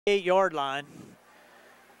8-yard line,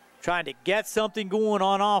 trying to get something going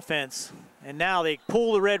on offense. And now they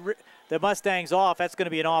pull the Mustangs off. That's going to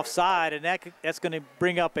be an offside, and that's going to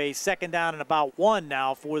bring up a 2nd down and about 1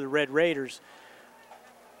 now for the Red Raiders.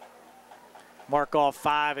 Mark off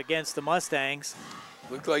 5 against the Mustangs.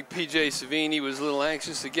 Looked like P.J. Savini was a little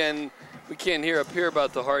anxious. Again, we can't hear up here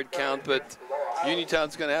about the hard count, but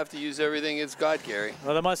Uniontown's going to have to use everything it's got, Gary.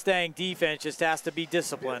 Well, the Mustang defense just has to be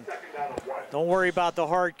disciplined. Don't worry about the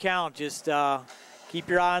hard count. Just keep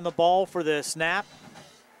your eye on the ball for the snap.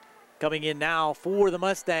 Coming in now for the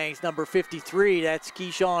Mustangs, number 53, that's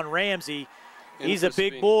Keyshawn Ramsey. He's a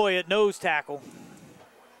big boy at nose tackle.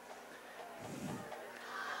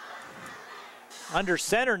 Under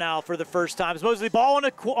center now for the first time. It's mostly ball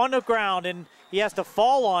on the ground, and he has to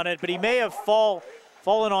fall on it, but he may have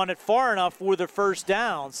fallen on it far enough for the 1st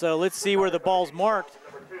down. So let's see where the ball's marked.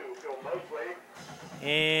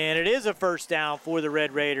 And it is a 1st down for the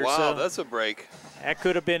Red Raiders. Wow, so that's a break. that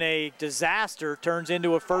could have been a disaster, turns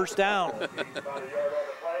into a 1st down.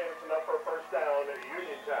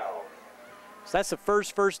 So that's the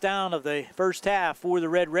first 1st down of the 1st half for the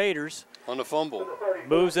Red Raiders. On the fumble.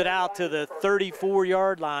 Moves it out to the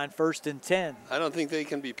 34-yard line, 1st and 10. I don't think they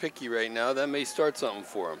can be picky right now. That may start something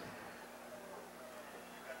for them.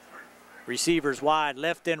 Receivers wide,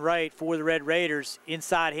 left and right for the Red Raiders.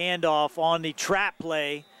 Inside handoff on the trap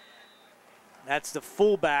play. That's the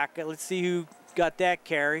fullback. Let's see who got that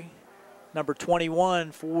carry. Number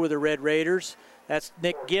 21 for the Red Raiders. That's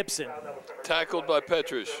Nick Gibson. Tackled by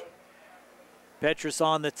Petrus. Petrus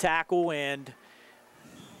on the tackle, and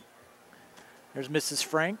there's Mrs.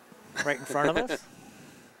 Frank right in front of us.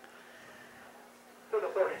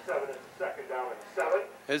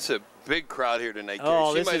 It's a big crowd here tonight.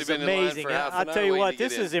 Oh, Gary. this is amazing. I'll tell you what,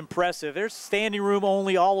 this is impressive. There's standing room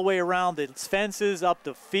only all the way around the fences, up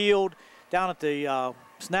the field, down at the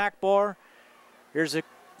snack bar. Here's a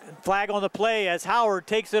flag on the play as Howard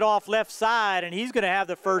takes it off left side, and he's going to have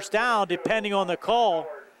the 1st down depending on the call.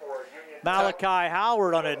 Malachi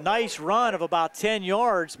Howard on a nice run of about 10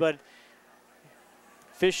 yards, but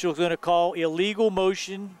official's going to call illegal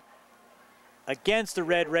motion against the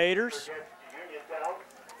Red Raiders.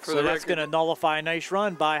 So that's going to nullify a nice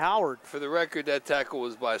run by Howard. For the record, that tackle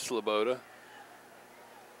was by Sloboda.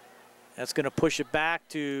 That's going to push it back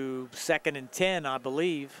to 2nd and 10, I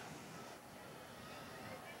believe.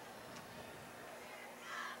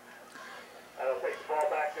 That'll take the ball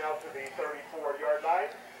back now to the 34-yard line.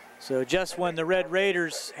 So just when the Red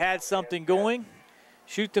Raiders had something going,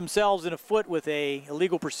 shoot themselves in the foot with a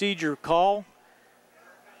illegal procedure call.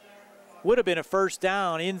 Would have been a 1st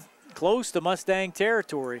down in close to Mustang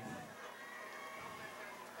territory.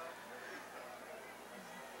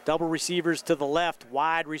 Double receivers to the left,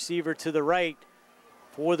 wide receiver to the right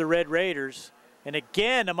for the Red Raiders. And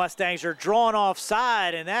again, the Mustangs are drawn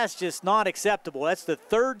offside, and that's just not acceptable. That's the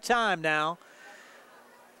 3rd time now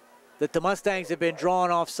that the Mustangs have been drawn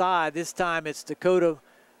offside. This time it's Dakota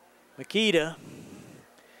Makita.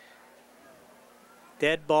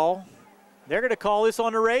 Dead ball. They're going to call this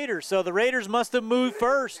on the Raiders, so the Raiders must have moved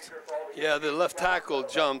first. Yeah, the left tackle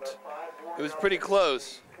jumped. It was pretty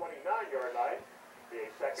close.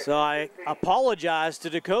 So I apologize to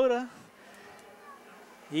Dakota.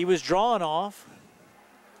 He was drawn off.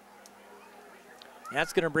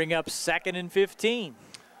 That's going to bring up 2nd and 15.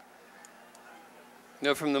 You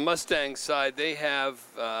know, from the Mustang side, they have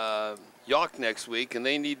York next week, and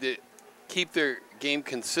they need to keep their game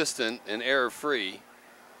consistent and error-free.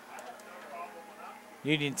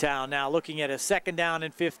 Uniontown now looking at a 2nd down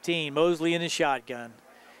and 15. Mosley in the shotgun.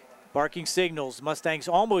 Barking signals. Mustangs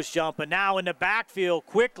almost jump, but now in the backfield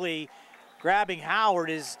quickly grabbing Howard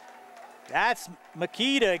that's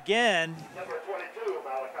Makita again. Number 22,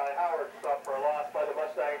 Malachi Howard, stopped for a loss by the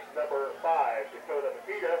Mustangs. Number 5, Dakota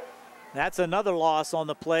Makita. That's another loss on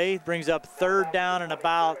the play. Brings up 3rd down and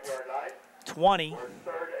about 20. 3rd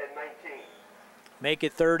and 19. Make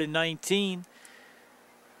it 3rd and 19.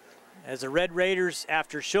 As the Red Raiders,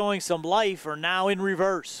 after showing some life, are now in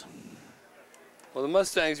reverse. Well, the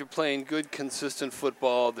Mustangs are playing good, consistent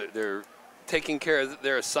football. They're taking care of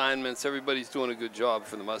their assignments. Everybody's doing a good job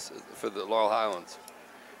for the Laurel Highlands.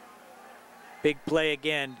 Big play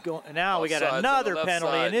again. Now we got another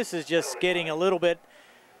penalty, and this is just getting a little bit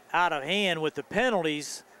out of hand with the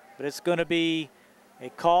penalties, but it's going to be a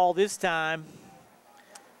call this time.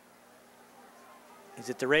 Is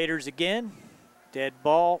it the Raiders again? Dead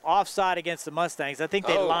ball. Offside against the Mustangs. I think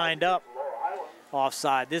they lined up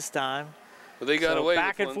offside this time. Well, they got so away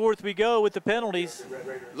back with and one. forth we go with the penalties.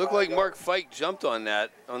 Looked like Mark Fike jumped on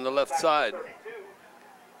that on the left side.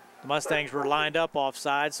 The Mustangs were lined up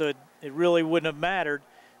offside, so it really wouldn't have mattered.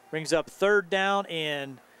 Brings up 3rd down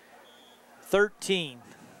and 13.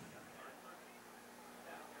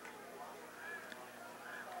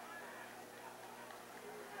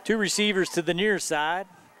 Two receivers to the near side.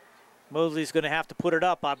 Mosley's going to have to put it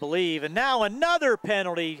up, I believe. And now another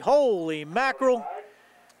penalty. Holy mackerel.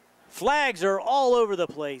 Flags are all over the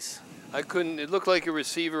place. It looked like a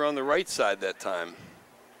receiver on the right side that time.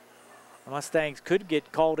 Mustangs could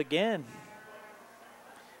get called again.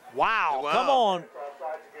 Wow. Come on.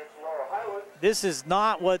 This is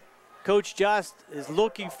not what Coach Just is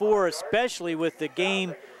looking for, especially with the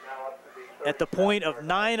game at the point of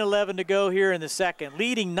 9:11 to go here in the second,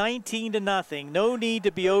 leading 19-0. No need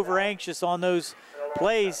to be over anxious on those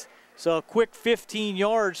plays. So a quick 15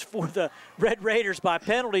 yards for the Red Raiders by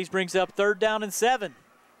penalties brings up 3rd down and 7.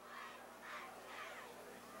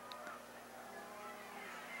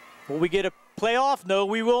 Will we get a playoff? No,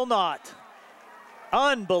 we will not.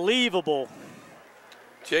 Unbelievable.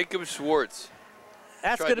 Jacob Schwartz.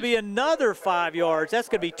 That's going to be another 5 yards. That's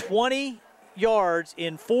going to be 20 yards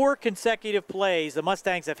in 4 consecutive plays the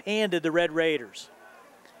Mustangs have handed the Red Raiders.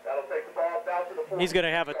 He's going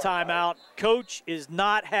to have a timeout. Coach is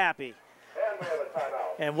not happy.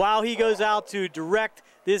 And while he goes out to direct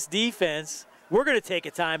this defense, we're going to take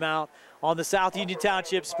a timeout on the South Union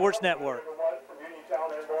Township Sports Network. From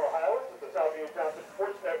Uniontown and Laurel Highlands, the South Union Township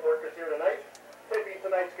Sports Network is here tonight, taping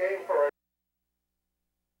tonight's game for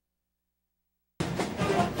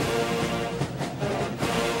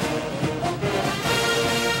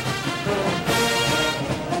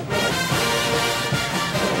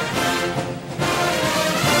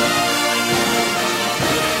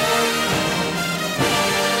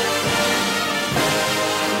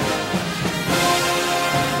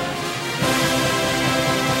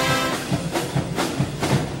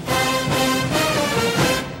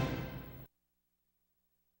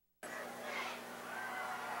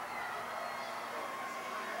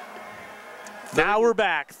Now we're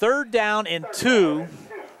back. 3rd down and 2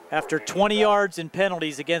 after 20 yards in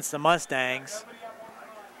penalties against the Mustangs.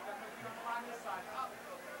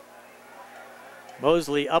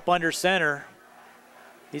 Mosley up under center.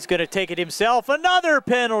 He's going to take it himself. Another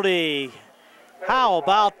penalty. How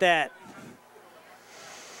about that?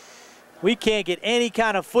 We can't get any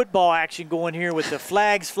kind of football action going here with the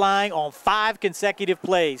flags flying on 5 consecutive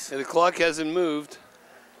plays. And the clock hasn't moved.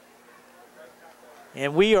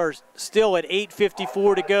 And we are still at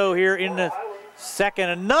 8:54 to go here in the second.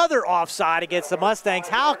 Another offside against the Mustangs.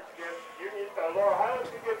 How?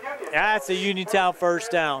 That's a Uniontown 1st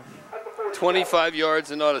down. 25 yards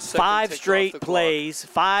and not a second. 5 straight plays,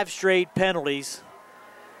 5 straight penalties.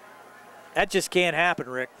 That just can't happen,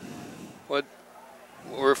 Rick. What?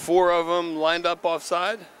 Were 4 of them lined up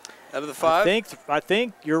offside out of the 5? I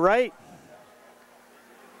think you're right.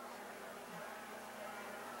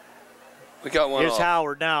 We got one Here's off.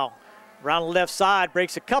 Howard now. Around the left side,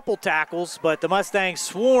 breaks a couple tackles, but the Mustangs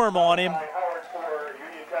swarm on him.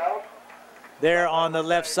 There on the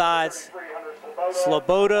left side,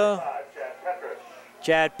 Sloboda.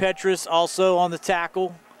 Chad Petrus also on the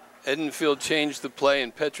tackle. Edenfield changed the play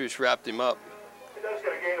and Petrus wrapped him up.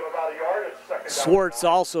 Schwartz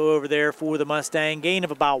also over there for the Mustang. Gain of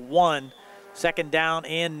about 1. 2nd down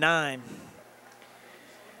and 9.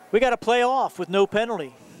 We got to play off with no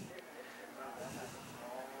penalty.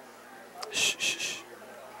 Shh, shh, shh.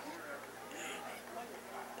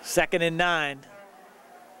 2nd and 9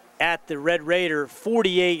 at the Red Raider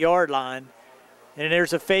 48-yard line. And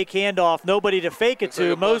there's a fake handoff. Nobody to fake it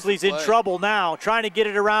to. Mosley's in trouble now, trying to get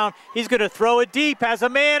it around. He's going to throw it deep, has a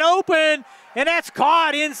man open, and that's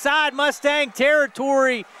caught inside Mustang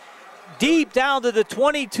territory, deep down to the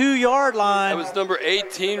 22-yard line. That was number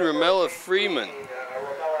 18, Ramella Freeman.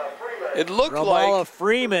 It looked Ramella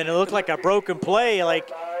Freeman. It looked like a broken play,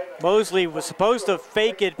 like Mosley was supposed to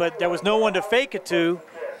fake it, but there was no one to fake it to.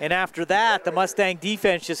 And after that, the Mustang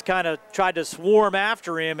defense just kind of tried to swarm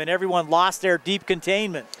after him, and everyone lost their deep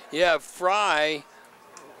containment. Yeah, Fry,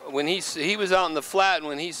 when he was out in the flat, and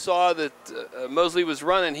when he saw that Mosley was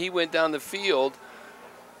running, he went down the field,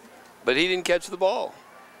 but he didn't catch the ball.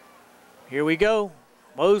 Here we go.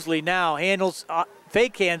 Mosley now handles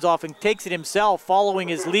fake hands off and takes it himself, following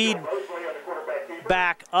his lead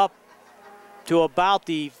back up to about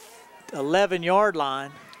the 11-yard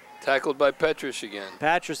line. Tackled by Petrus again.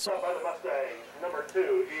 Petrus. Number 2,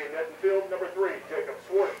 Ian Edenfield. Number 3, Jacob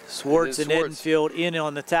Schwartz. Schwartz and Edenfield in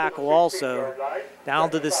on the tackle also.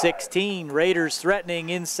 Down to the 16. Raiders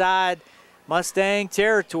threatening inside Mustang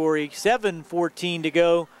territory. 7:14 to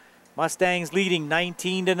go. Mustangs leading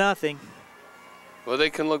 19-0. Well,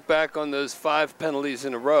 they can look back on those 5 penalties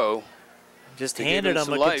in a row. Just handed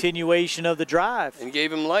him a continuation of the drive. And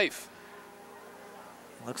gave him life.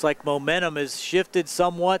 Looks like momentum has shifted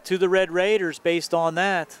somewhat to the Red Raiders based on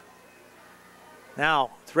that.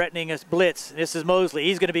 Now threatening a blitz. This is Mosley.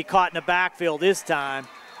 He's going to be caught in the backfield this time.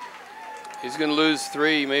 He's going to lose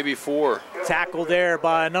 3, maybe 4. Tackle there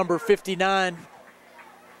by number 59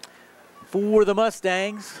 for the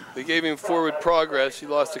Mustangs. They gave him forward progress. He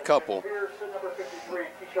lost a couple.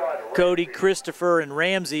 Cody, Christopher, and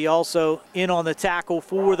Ramsey also in on the tackle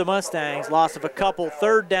for the Mustangs. Loss of a couple.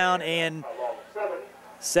 3rd down and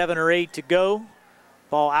 7 or 8 to go.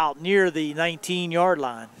 Ball out near the 19-yard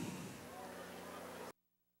line.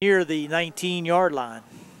 Near the 19-yard line.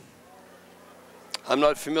 I'm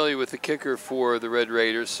not familiar with the kicker for the Red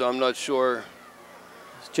Raiders, so I'm not sure.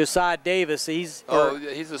 It's Josiah Davis. He's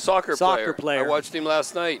a soccer player. I watched him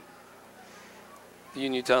last night. The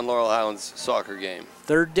Uniontown Laurel Highlands soccer game.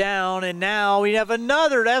 3rd down, and now we have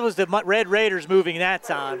another. That was the Red Raiders moving that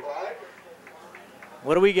time.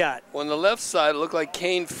 What do we got? On the left side, it looked like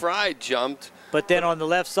Kane Fry jumped. But then on the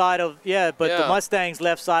left side of, the Mustangs'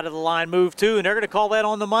 left side of the line moved too, and they're going to call that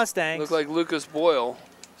on the Mustangs. Looked like Lucas Boyle.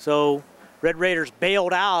 So Red Raiders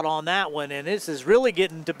bailed out on that one, and this is really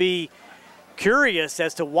getting to be curious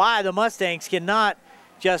as to why the Mustangs cannot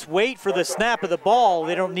just wait for the snap of the ball.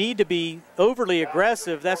 They don't need to be overly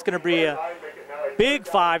aggressive. That's going to be a big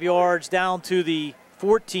 5 yards down to the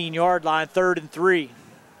 14-yard line, 3rd and 3.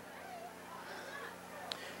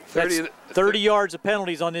 30 yards of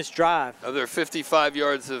penalties on this drive. There are 55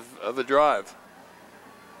 yards of a drive.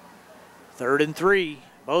 3rd and 3.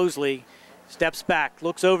 Mosley steps back,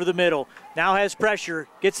 looks over the middle, now has pressure,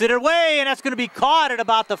 gets it away, and that's going to be caught at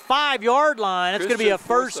about the 5-yard line. That's going to be a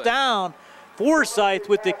first down. Forsyth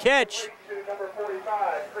with the catch.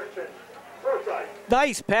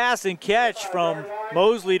 Nice pass and catch from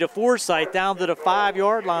Mosley to Forsyth down to the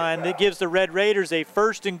 5-yard line. That gives the Red Raiders a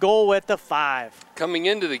 1st and goal at the 5. Coming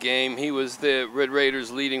into the game, he was the Red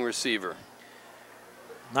Raiders' leading receiver.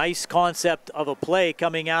 Nice concept of a play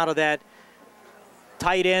coming out of that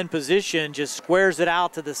tight end position, just squares it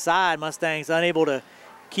out to the side. Mustangs unable to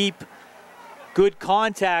keep good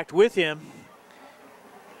contact with him.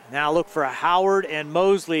 Now look for Howard and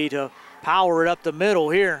Mosley to power it up the middle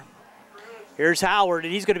here. Here's Howard,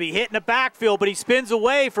 and he's going to be hitting the backfield, but he spins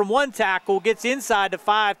away from one tackle, gets inside the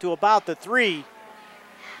 5 to about the 3.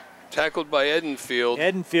 Tackled by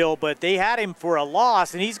Edenfield, but they had him for a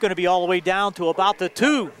loss, and he's going to be all the way down to about the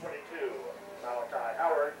 2.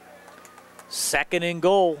 2nd and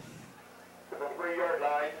goal. 3-yard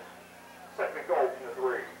line, 2nd and goal from the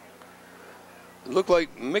 3. It looked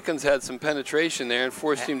like Mickens had some penetration there and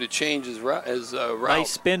forced him to change his route. Nice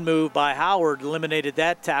spin move by Howard, eliminated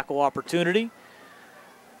that tackle opportunity.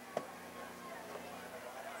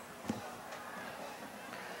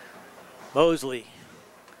 Mosley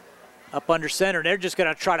up under center. They're just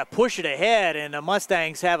going to try to push it ahead, and the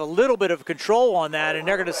Mustangs have a little bit of control on that, and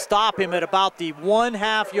they're going to stop him at about the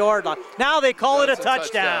 1/2 yard line. Now they call it a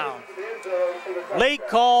touchdown. Late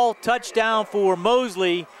call, touchdown for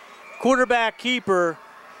Mosley. Quarterback keeper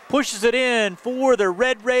pushes it in for the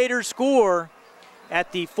Red Raiders score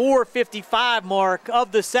at the 4:55 mark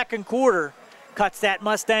of the 2nd quarter. Cuts that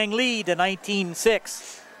Mustang lead to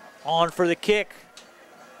 19-6. On for the kick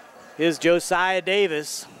is Josiah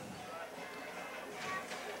Davis.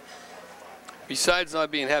 Besides not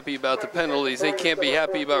being happy about the penalties, they can't be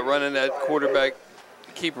happy about running that quarterback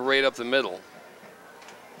keeper right up the middle.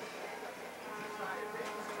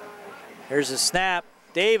 Here's a snap.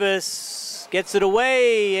 Davis gets it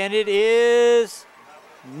away, and it is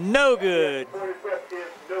no good.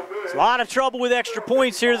 There's a lot of trouble with extra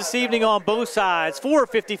points here this evening on both sides.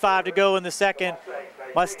 4:55 to go in the 2nd.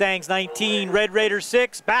 Mustangs 19, Red Raiders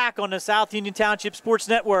 6. Back on the South Union Township Sports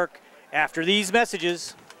Network after these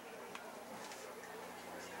messages.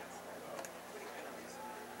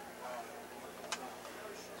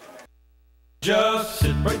 Just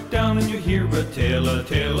sit right down and you hear a tale of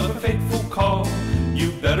a fateful call.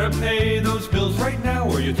 You better pay those bills right now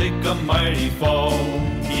or you take a mighty fall.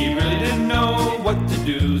 He really didn't know what to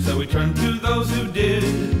do, so he turned to those who did.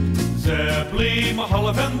 Zeppeli,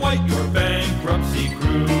 Mahalev, and White, your bankruptcy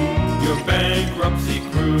crew, your bankruptcy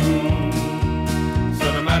crew.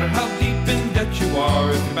 So no matter how deep in debt you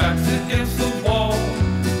are, if your back's against the wall,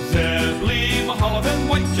 Zeppeli, Mahalev, and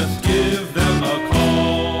White, just give them a call.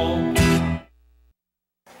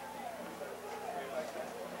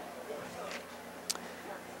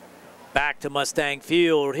 Back to Mustang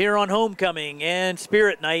Field here on Homecoming and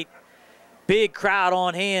Spirit Night. Big crowd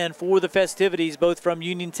on hand for the festivities, both from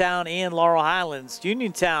Uniontown and Laurel Highlands.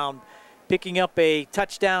 Uniontown picking up a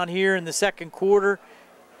touchdown here in the 2nd quarter.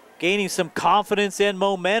 gaining some confidence and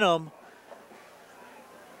momentum.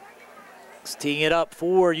 Let's teeing it up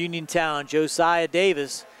for Uniontown. Josiah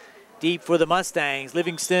Davis deep for the Mustangs.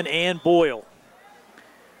 Livingston and Boyle.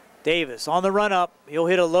 Davis on the run up. He'll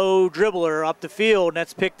hit a low dribbler up the field, and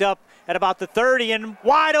that's picked up at about the 30 and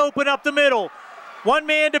wide open up the middle. One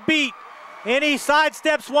man to beat, and he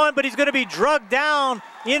sidesteps one, but he's going to be drugged down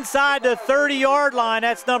inside the 30-yard line.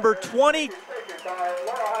 That's number 20.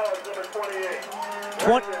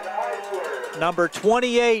 Number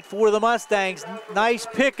 28 for the Mustangs. Nice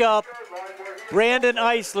pickup. Brandon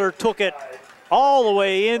Eisler took it all the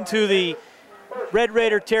way into the Red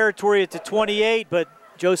Raider territory at the 28, but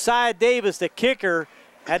Josiah Davis, the kicker,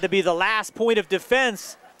 had to be the last point of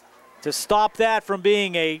defense to stop that from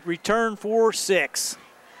being a return for 6.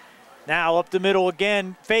 Now up the middle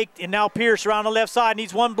again, faked, and now Pierce around the left side.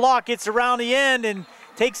 Needs one block, gets around the end, and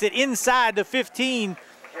takes it inside the 15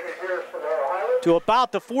 to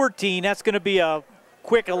about the 14. That's going to be a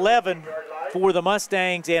quick 11 for the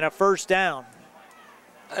Mustangs and a first down.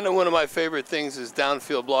 I know one of my favorite things is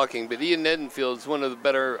downfield blocking, but Ian Edenfield is one of the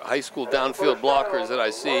better high school downfield blockers that I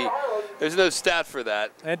see. There's no stat for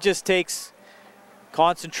that. It just takes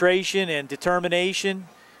concentration and determination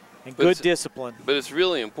and good discipline. But it's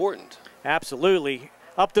really important. Absolutely.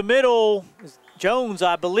 Up the middle, Jones,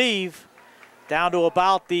 I believe, down to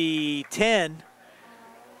about the 10.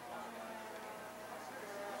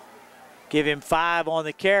 Give him 5 on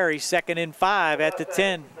the carry, 2nd and 5 at the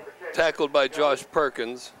 10. Tackled by Josh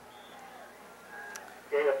Perkins.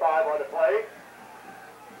 Gain of 5 on the play.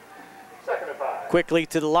 2nd and 5. Quickly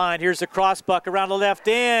to the line. Here's a crossbuck around the left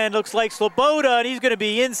end. Looks like Sloboda, and he's going to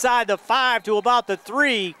be inside the 5 to about the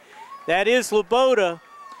 3. That is Sloboda.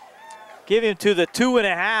 Give him to the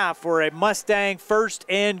 2.5 for a Mustang first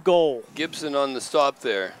and goal. Gibson on the stop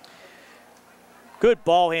there. Good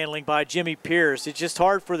ball handling by Jimmy Pierce. It's just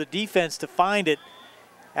hard for the defense to find it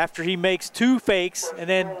after he makes 2 fakes and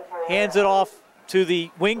then hands it off to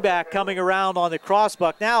the wingback coming around on the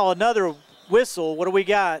crossbuck. Now another whistle. What do we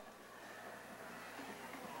got?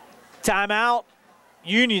 Timeout,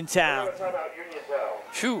 Uniontown.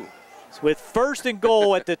 Phew. With 1st and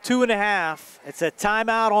goal at the 2.5. It's a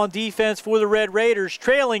timeout on defense for the Red Raiders,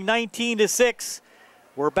 trailing 19-6.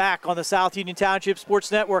 We're back on the South Union Township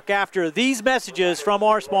Sports Network after these messages from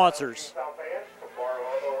our sponsors.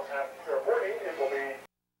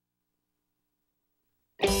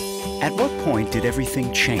 At what point did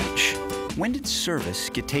everything change? When did service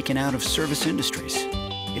get taken out of service industries?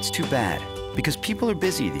 It's too bad, because people are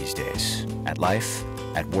busy these days. At life,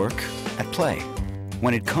 at work, at play.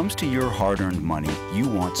 When it comes to your hard-earned money, you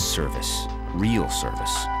want service. Real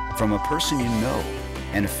service. From a person you know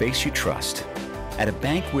and a face you trust. At a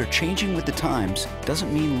bank where changing with the times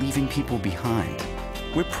doesn't mean leaving people behind.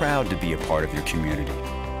 We're proud to be a part of your community.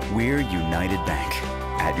 We're United Bank,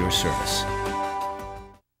 at your service.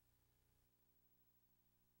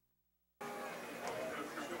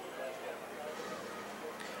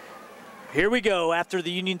 Here we go after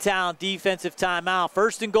the Uniontown defensive timeout.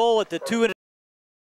 1st and goal at the 2.